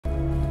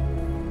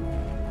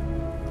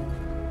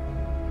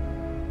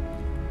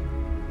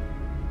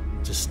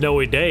It's a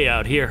snowy day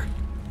out here.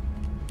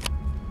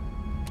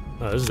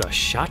 Oh, this is a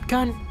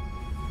shotgun?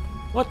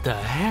 What the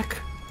heck?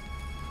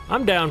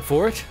 I'm down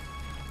for it.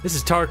 This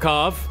is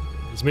Tarkov,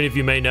 as many of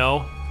you may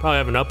know. Probably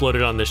haven't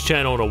uploaded on this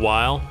channel in a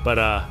while, but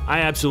I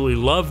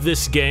absolutely love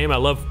this game. I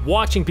love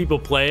watching people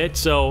play it,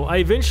 so I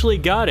eventually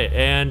got it,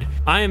 and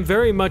I am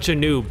very much a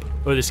noob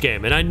with this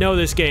game, and I know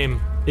this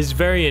game is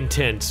very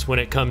intense when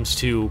it comes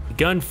to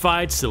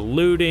gunfights, the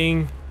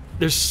looting.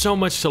 There's so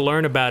much to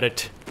learn about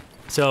it,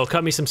 so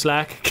cut me some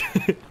slack.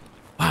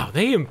 Wow,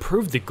 they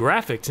improved the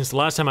graphics since the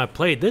last time I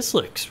played. This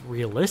looks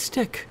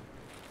realistic.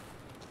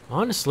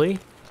 Honestly.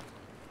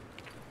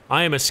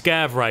 I am a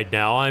scav right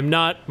now. I'm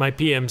not my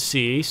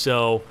PMC,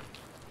 so...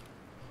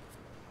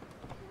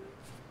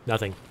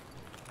 Nothing.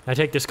 Can I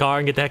take this car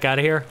and get the heck out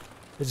of here?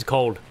 This is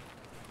cold.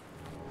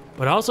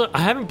 But also, I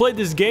haven't played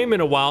this game in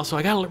a while, so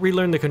I gotta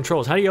relearn the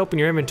controls. How do you open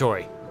your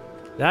inventory?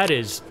 That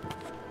is...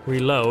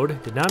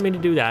 Reload. Did not mean to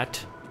do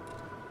that.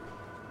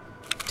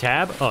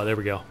 Tab? Oh, there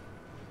we go.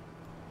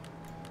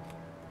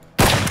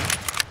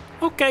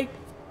 Okay.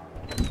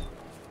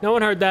 No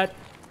one heard that.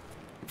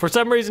 For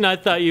some reason, I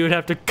thought you would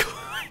have to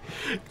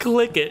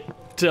click it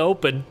to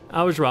open.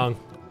 I was wrong.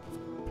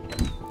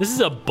 This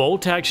is a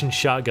bolt-action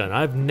shotgun.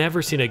 I've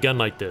never seen a gun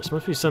like this.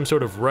 Must be some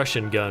sort of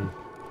Russian gun.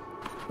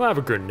 Oh, I have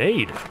a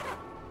grenade.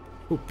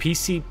 Ooh,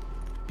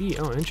 PCB.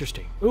 Oh,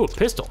 interesting. Ooh, a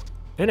pistol.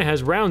 And it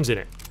has rounds in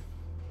it.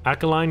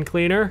 Alkaline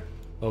cleaner.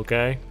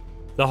 Okay.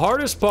 The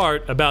hardest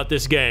part about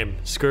this game,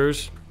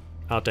 screws,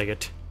 I'll take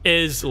it,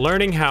 is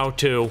learning how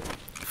to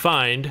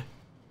find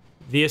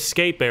the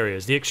escape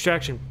areas, the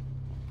extraction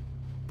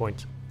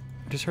points.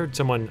 I just heard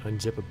someone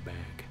unzip a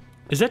bag.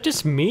 Is that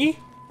just me?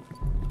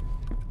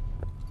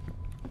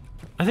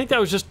 I think that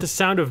was just the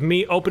sound of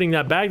me opening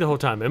that bag the whole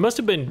time. It must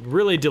have been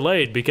really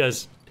delayed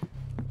because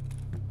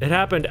it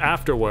happened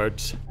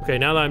afterwards. Okay,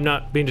 now that I'm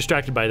not being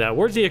distracted by that,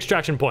 where's the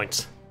extraction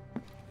points?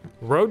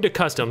 Road to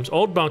Customs,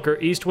 Old Bunker,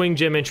 East Wing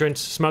Gym Entrance,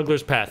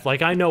 Smuggler's Path.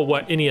 Like, I know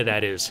what any of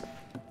that is.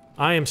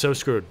 I am so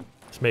screwed.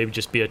 This may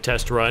just be a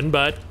test run,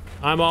 but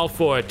I'm all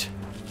for it.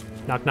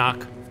 Knock,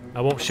 knock.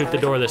 I won't shoot the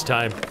door this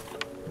time.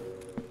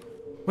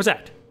 What's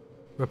that?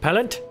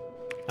 Repellent?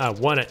 I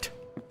want it.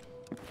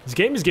 This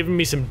game is giving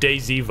me some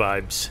DayZ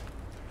vibes.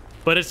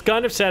 But it's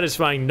kind of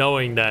satisfying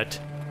knowing that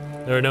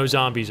there are no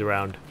zombies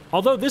around.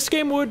 Although this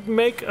game would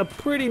make a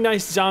pretty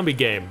nice zombie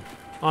game,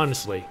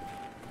 honestly.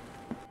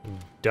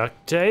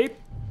 Duct tape?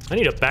 I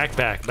need a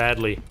backpack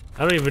badly.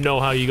 I don't even know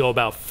how you go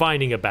about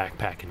finding a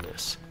backpack in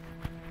this.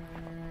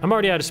 I'm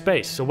already out of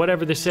space, so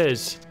whatever this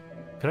is...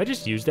 Can I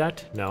just use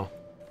that? No.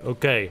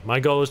 Okay, my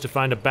goal is to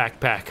find a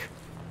backpack.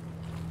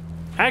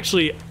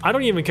 Actually, I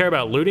don't even care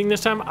about looting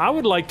this time. I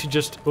would like to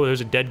just... Oh, there's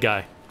a dead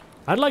guy.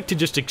 I'd like to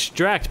just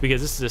extract,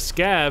 because this is a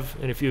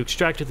scav, and if you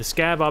extract with the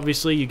scav,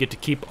 obviously, you get to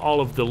keep all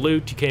of the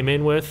loot you came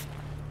in with.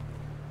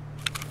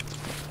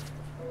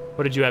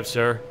 What did you have,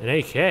 sir? An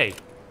AK.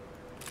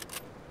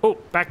 Oh,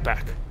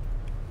 backpack.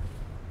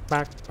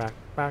 Backpack,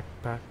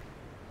 backpack.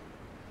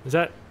 Does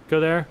that go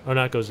there? Oh,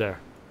 no, it goes there.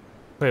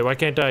 Wait, why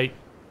can't I...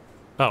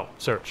 Oh,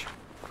 search.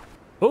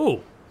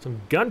 Oh,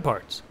 some gun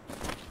parts.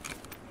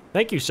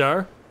 Thank you,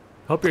 sir.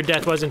 Hope your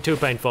death wasn't too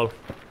painful.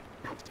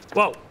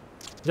 Whoa.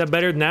 Is that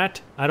better than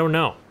that? I don't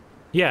know.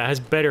 Yeah, it has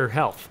better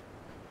health.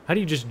 How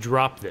do you just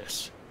drop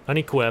this?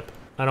 Unequip.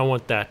 I don't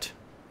want that.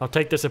 I'll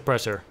take the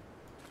suppressor.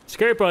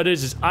 Scary part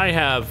is I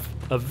have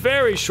a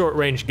very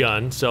short-range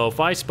gun, so if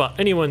I spot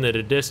anyone at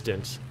a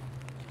distance,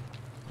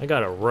 I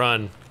gotta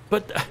run.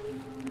 But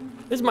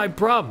this is my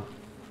problem.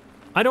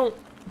 I don't...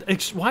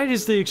 Why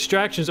does the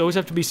extractions always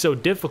have to be so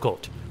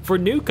difficult? For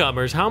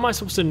newcomers, how am I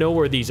supposed to know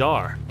where these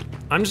are?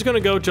 I'm just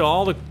gonna go to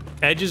all the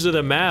edges of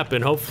the map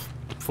and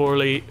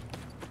hopefully...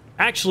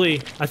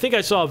 Actually, I think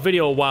I saw a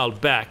video a while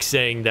back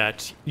saying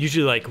that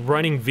usually, like,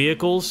 running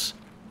vehicles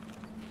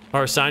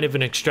are a sign of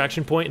an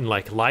extraction point and,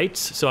 like, lights,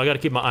 so I gotta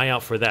keep my eye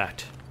out for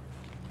that.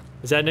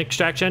 Is that an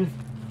extraction?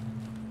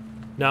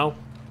 No?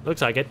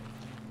 Looks like it.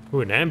 Ooh,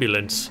 an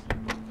ambulance.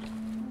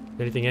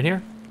 Anything in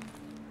here?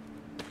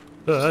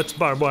 That's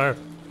barbed wire.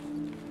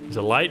 There's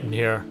a light in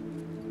here.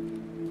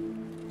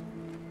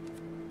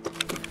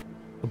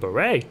 A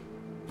beret.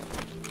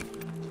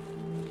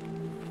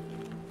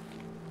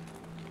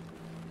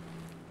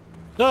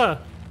 Ah!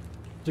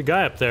 There's a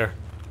guy up there.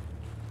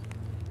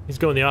 He's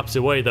going the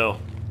opposite way, though.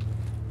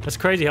 That's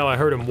crazy how I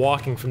heard him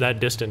walking from that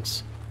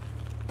distance.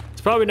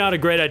 It's probably not a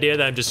great idea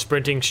that I'm just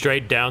sprinting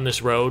straight down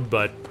this road,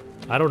 but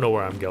I don't know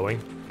where I'm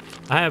going.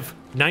 I have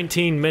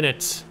 19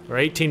 minutes, or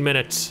 18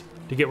 minutes,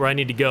 to get where I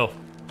need to go.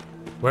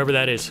 Wherever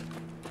that is.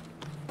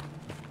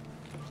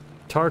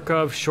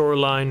 Tarkov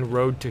Shoreline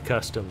Road to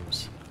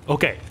Customs.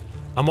 Okay,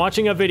 I'm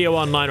watching a video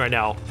online right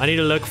now. I need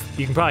to look,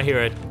 you can probably hear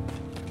it.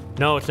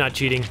 No, it's not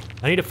cheating.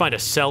 I need to find a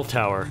cell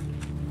tower.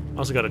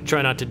 Also gotta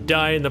try not to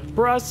die in the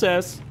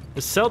process.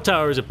 The cell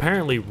tower is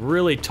apparently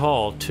really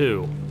tall,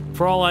 too.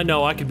 For all I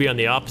know, I could be on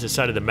the opposite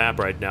side of the map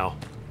right now.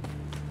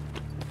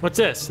 What's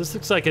this? This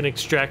looks like an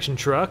extraction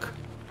truck.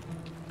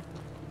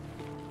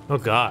 Oh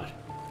god.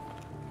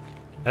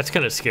 That's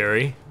kind of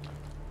scary.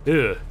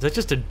 Ew, is that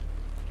just a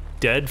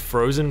dead,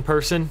 frozen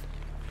person.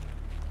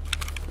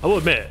 I will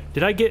admit,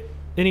 did I get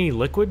any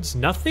liquids?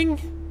 Nothing?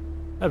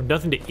 I have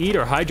nothing to eat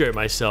or hydrate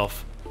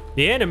myself.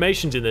 The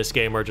animations in this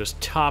game are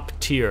just top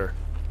tier.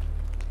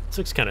 This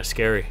looks kind of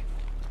scary.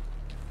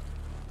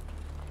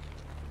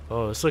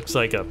 Oh, this looks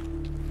like a...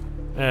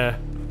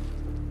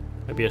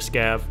 might be a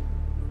scav.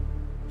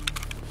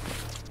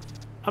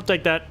 I'll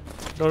take that.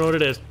 Don't know what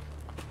it is.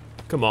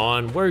 Come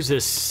on, where's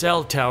this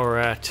cell tower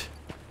at?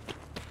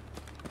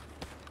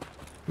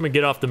 I'm gonna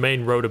get off the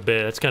main road a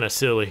bit. That's kind of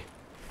silly.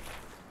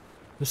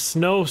 The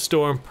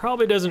snowstorm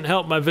probably doesn't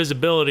help my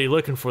visibility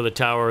looking for the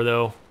tower,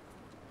 though.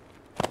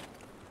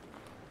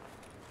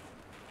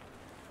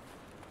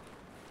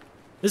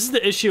 This is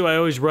the issue I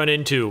always run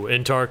into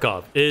in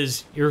Tarkov,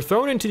 is you're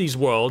thrown into these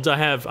worlds.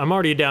 I'm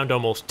already down to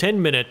almost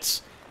 10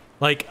 minutes.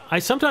 Like, I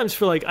sometimes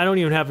feel like I don't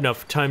even have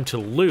enough time to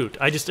loot.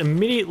 I just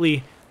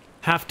immediately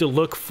have to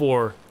look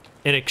for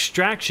an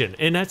extraction,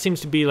 and that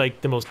seems to be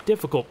like the most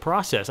difficult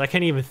process. I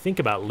can't even think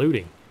about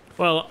looting.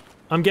 Well,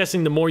 I'm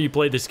guessing the more you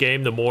play this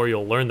game, the more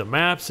you'll learn the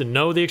maps and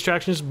know the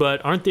extractions,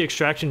 but aren't the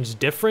extractions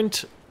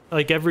different,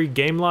 like every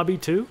game lobby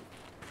too?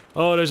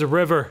 Oh, there's a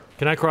river.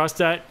 Can I cross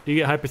that? Do you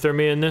get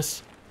hypothermia in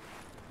this?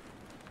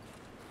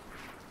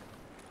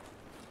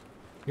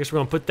 I guess we're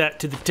gonna put that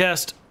to the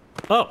test.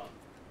 Oh,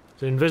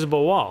 it's an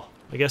invisible wall.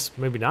 I guess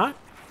maybe not?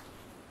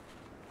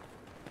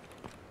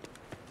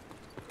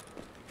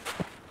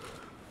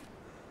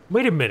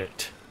 Wait a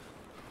minute.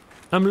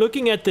 I'm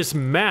looking at this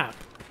map.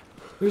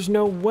 There's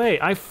no way.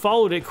 I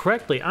followed it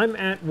correctly. I'm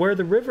at where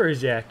the river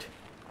is at.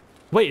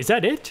 Wait, is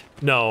that it?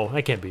 No,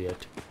 that can't be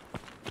it.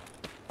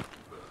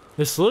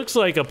 This looks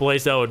like a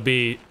place that would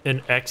be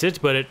an exit,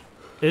 but it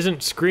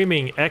isn't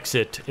screaming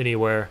exit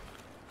anywhere.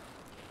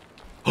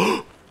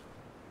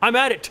 I'm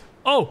at it!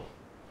 Oh!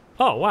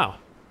 Oh, wow.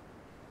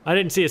 I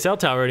didn't see a cell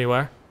tower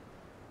anywhere.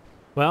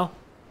 Well,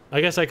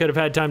 I guess I could have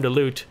had time to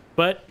loot,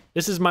 but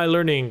this is my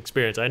learning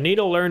experience. I need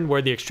to learn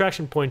where the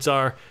extraction points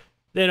are,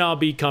 then I'll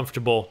be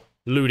comfortable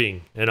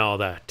looting and all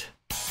that.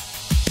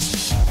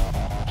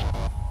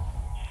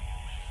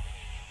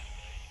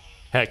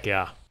 Heck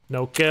yeah.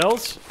 No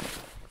kills.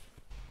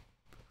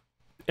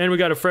 And we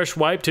got a fresh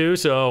wipe too,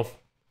 so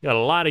got a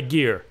lot of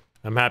gear.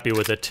 I'm happy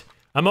with it.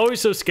 I'm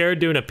always so scared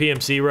doing a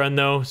PMC run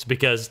though, it's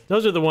because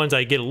those are the ones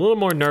I get a little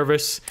more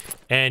nervous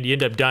and you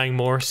end up dying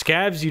more.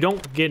 Scavs, you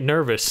don't get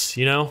nervous,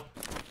 you know?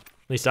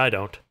 At least I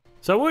don't.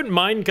 So I wouldn't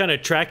mind kind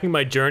of tracking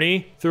my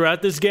journey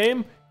throughout this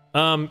game,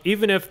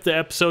 even if the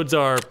episodes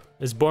are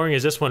as boring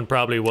as this one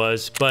probably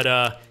was, but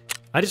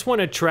I just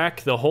want to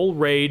track the whole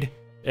raid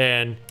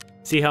and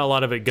see how a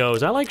lot of it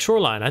goes. I like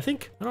Shoreline. I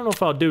don't know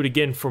if I'll do it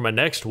again for my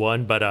next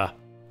one, but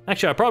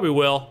actually I probably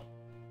will.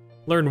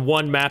 Learn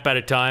one map at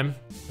a time.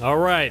 All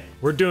right,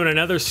 we're doing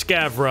another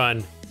scav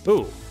run.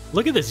 Ooh,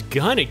 look at this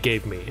gun it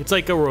gave me. It's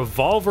like a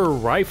revolver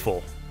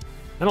rifle.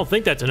 I don't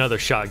think that's another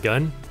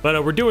shotgun,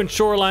 but we're doing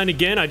Shoreline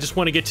again. I just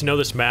want to get to know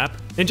this map.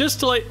 And just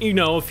to let you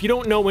know, if you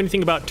don't know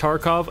anything about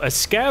Tarkov, a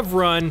scav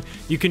run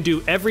you can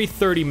do every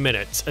 30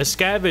 minutes. A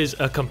scav is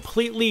a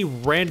completely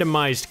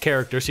randomized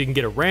character, so you can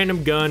get a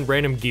random gun,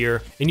 random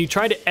gear, and you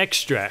try to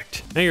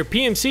extract. Now your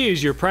PMC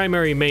is your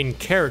primary main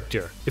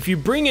character. If you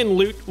bring in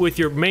loot with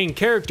your main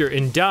character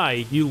and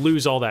die, you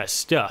lose all that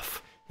stuff.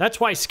 That's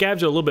why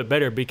scavs are a little bit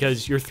better,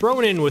 because you're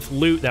thrown in with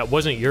loot that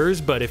wasn't yours,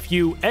 but if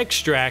you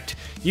extract,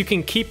 you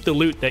can keep the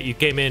loot that you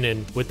came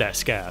in with that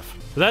scav.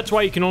 So that's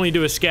why you can only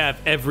do a scav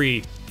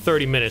every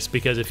 30 minutes,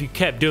 because if you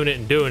kept doing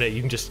it,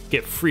 you can just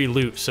get free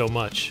loot so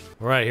much.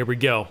 All right, here we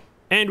go.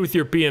 And with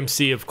your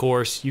PMC, of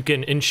course, you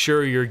can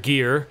insure your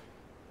gear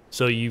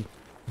so you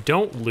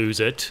don't lose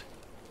it.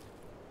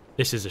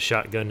 This is a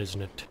shotgun,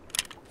 isn't it?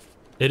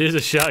 It is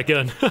a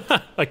shotgun.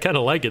 I kind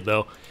of like it,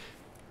 though.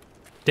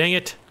 Dang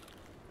it.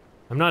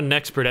 I'm not an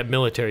expert at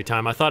military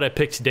time. I thought I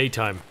picked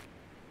daytime.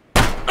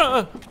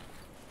 It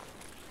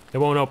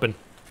won't open.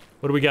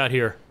 What do we got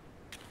here?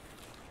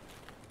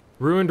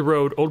 Ruined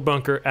road, old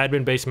bunker,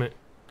 admin basement.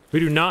 We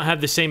do not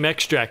have the same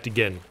extract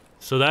again,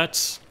 so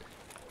that's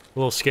a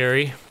little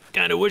scary.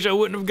 Kinda wish I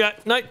wouldn't have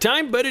got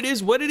nighttime, but it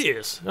is what it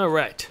is. All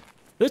right.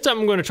 This time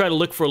I'm gonna try to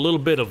look for a little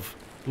bit of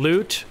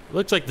loot.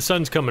 Looks like the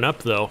sun's coming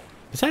up though.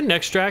 Is that an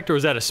extract or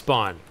is that a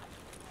spawn?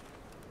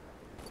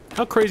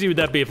 How crazy would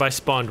that be if I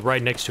spawned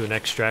right next to an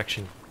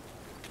extraction?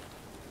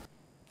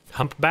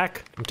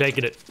 Humpback? I'm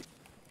taking it.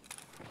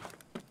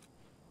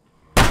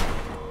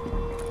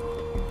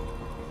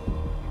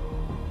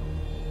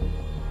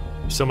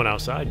 There's someone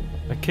outside.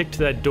 I kicked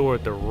that door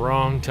at the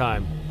wrong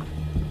time.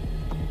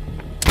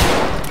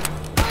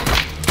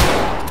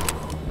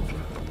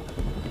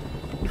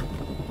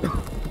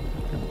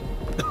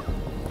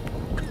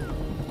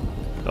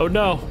 Oh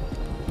no.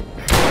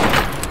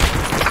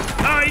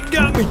 Oh, he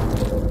got me!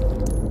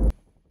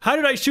 How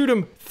did I shoot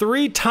him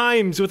 3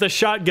 times with a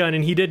shotgun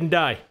and he didn't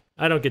die?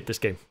 I don't get this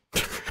game.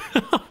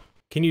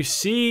 Can you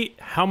see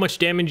how much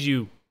damage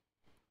you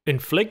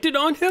inflicted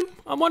on him,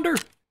 I wonder?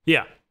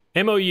 Yeah,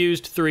 ammo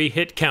used 3,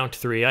 hit count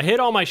 3. I hit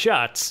all my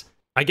shots.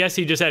 I guess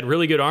he just had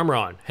really good armor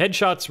on.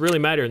 Headshots really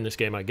matter in this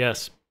game, I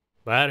guess.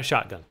 But I had a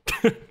shotgun.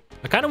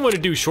 I kind of want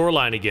to do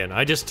shoreline again.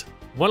 I just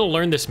want to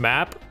learn this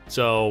map,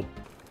 so...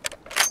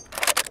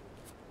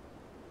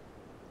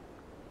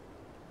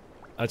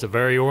 That's a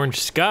very orange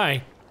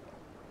sky.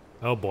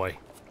 Oh boy.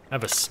 I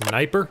have a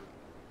sniper?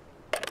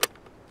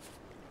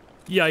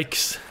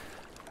 Yikes.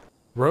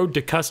 Road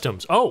to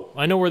customs. Oh,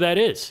 I know where that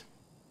is.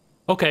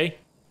 Okay.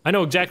 I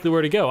know exactly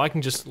where to go. I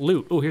can just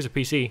loot. Oh, here's a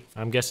PC.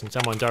 I'm guessing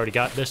someone's already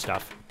got this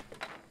stuff.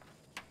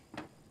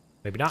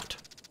 Maybe not.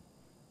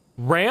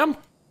 Ram?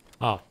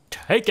 I'll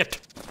take it.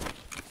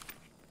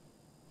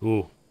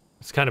 Ooh,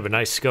 it's kind of a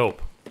nice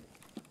scope.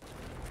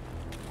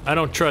 I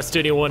don't trust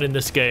anyone in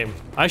this game.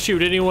 I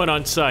shoot anyone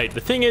on sight.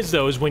 The thing is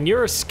though, is when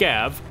you're a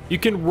scav, you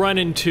can run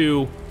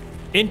into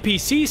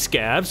NPC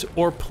scavs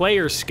or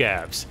player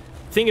scavs.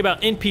 The thing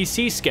about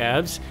NPC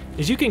scavs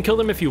is you can kill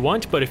them if you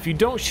want, but if you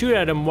don't shoot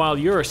at them while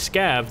you're a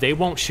scav, they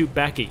won't shoot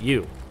back at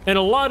you. And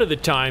a lot of the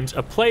times,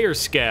 a player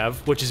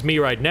scav, which is me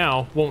right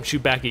now, won't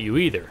shoot back at you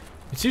either.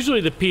 It's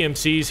usually the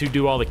PMCs who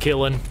do all the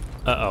killing.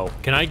 Uh-oh.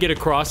 Can I get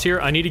across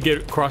here? I need to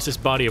get across this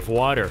body of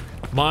water.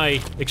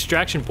 My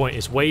extraction point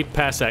is way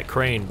past that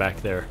crane back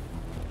there.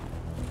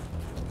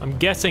 I'm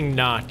guessing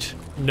not.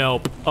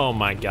 Nope. Oh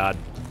my god.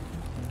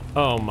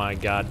 Oh my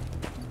god.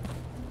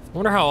 I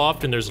wonder how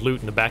often there's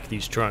loot in the back of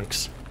these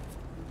trunks.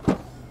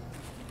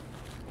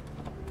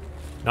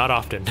 Not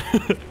often.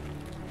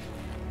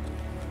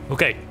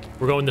 Okay,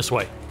 we're going this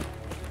way.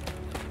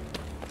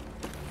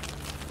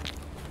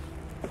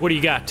 What do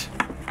you got?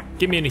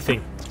 Give me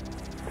anything.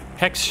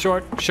 Hex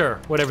short? Sure,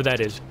 whatever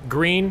that is.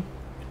 Green?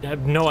 I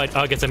have no idea.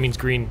 Oh, I guess that means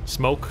green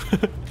smoke.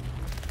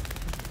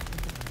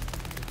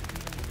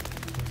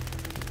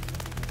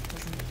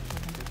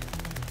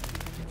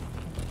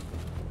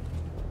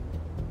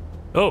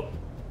 Oh.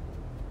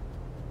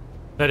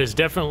 That is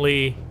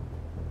definitely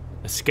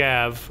a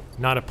scav,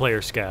 not a player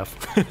scav.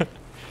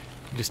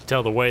 You just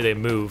tell the way they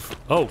move.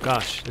 Oh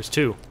gosh, there's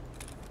two.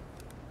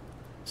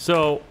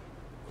 So...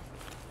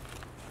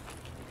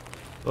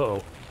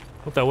 Uh-oh.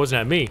 Hope that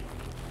wasn't at me.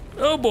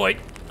 Oh boy,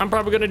 I'm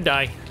probably gonna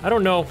die. I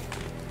don't know.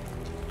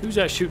 Who's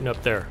that shooting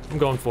up there? I'm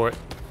going for it.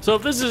 So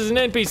if this is an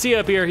NPC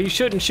up here, he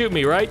shouldn't shoot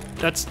me, right?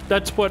 That's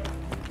what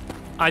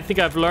I think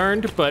I've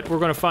learned, but we're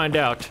gonna find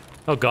out.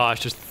 Oh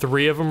gosh, there's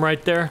 3 of them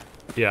right there?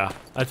 Yeah,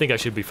 I think I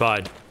should be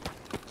fine.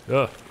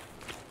 Ugh.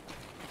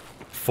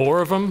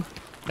 4 of them?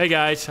 Hey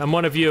guys, I'm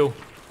one of you.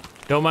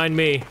 Don't mind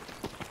me.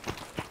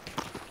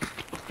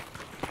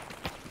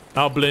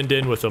 I'll blend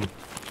in with them.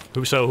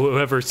 So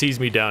whoever sees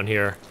me down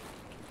here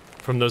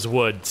from those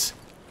woods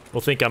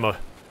will think I'm a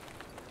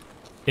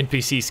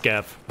NPC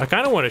scav. I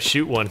kind of want to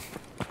shoot one.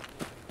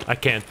 I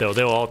can't though.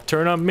 They'll all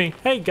turn on me.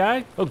 Hey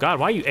guy. Oh god,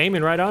 why are you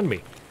aiming right on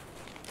me?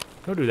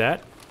 Don't do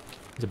that.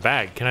 There's a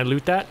bag. Can I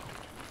loot that?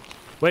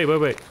 Wait, wait,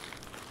 wait.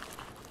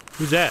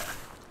 Who's that?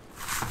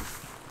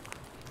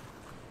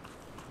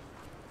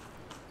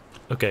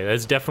 Okay,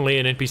 that's definitely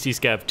an NPC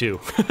scav too.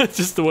 It's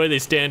just the way they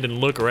stand and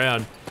look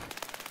around.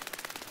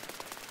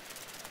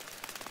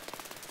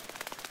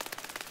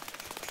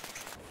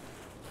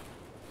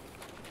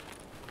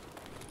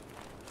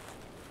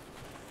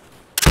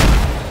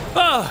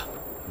 Ah!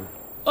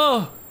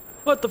 Oh!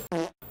 What the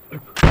f-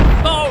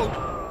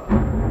 Oh!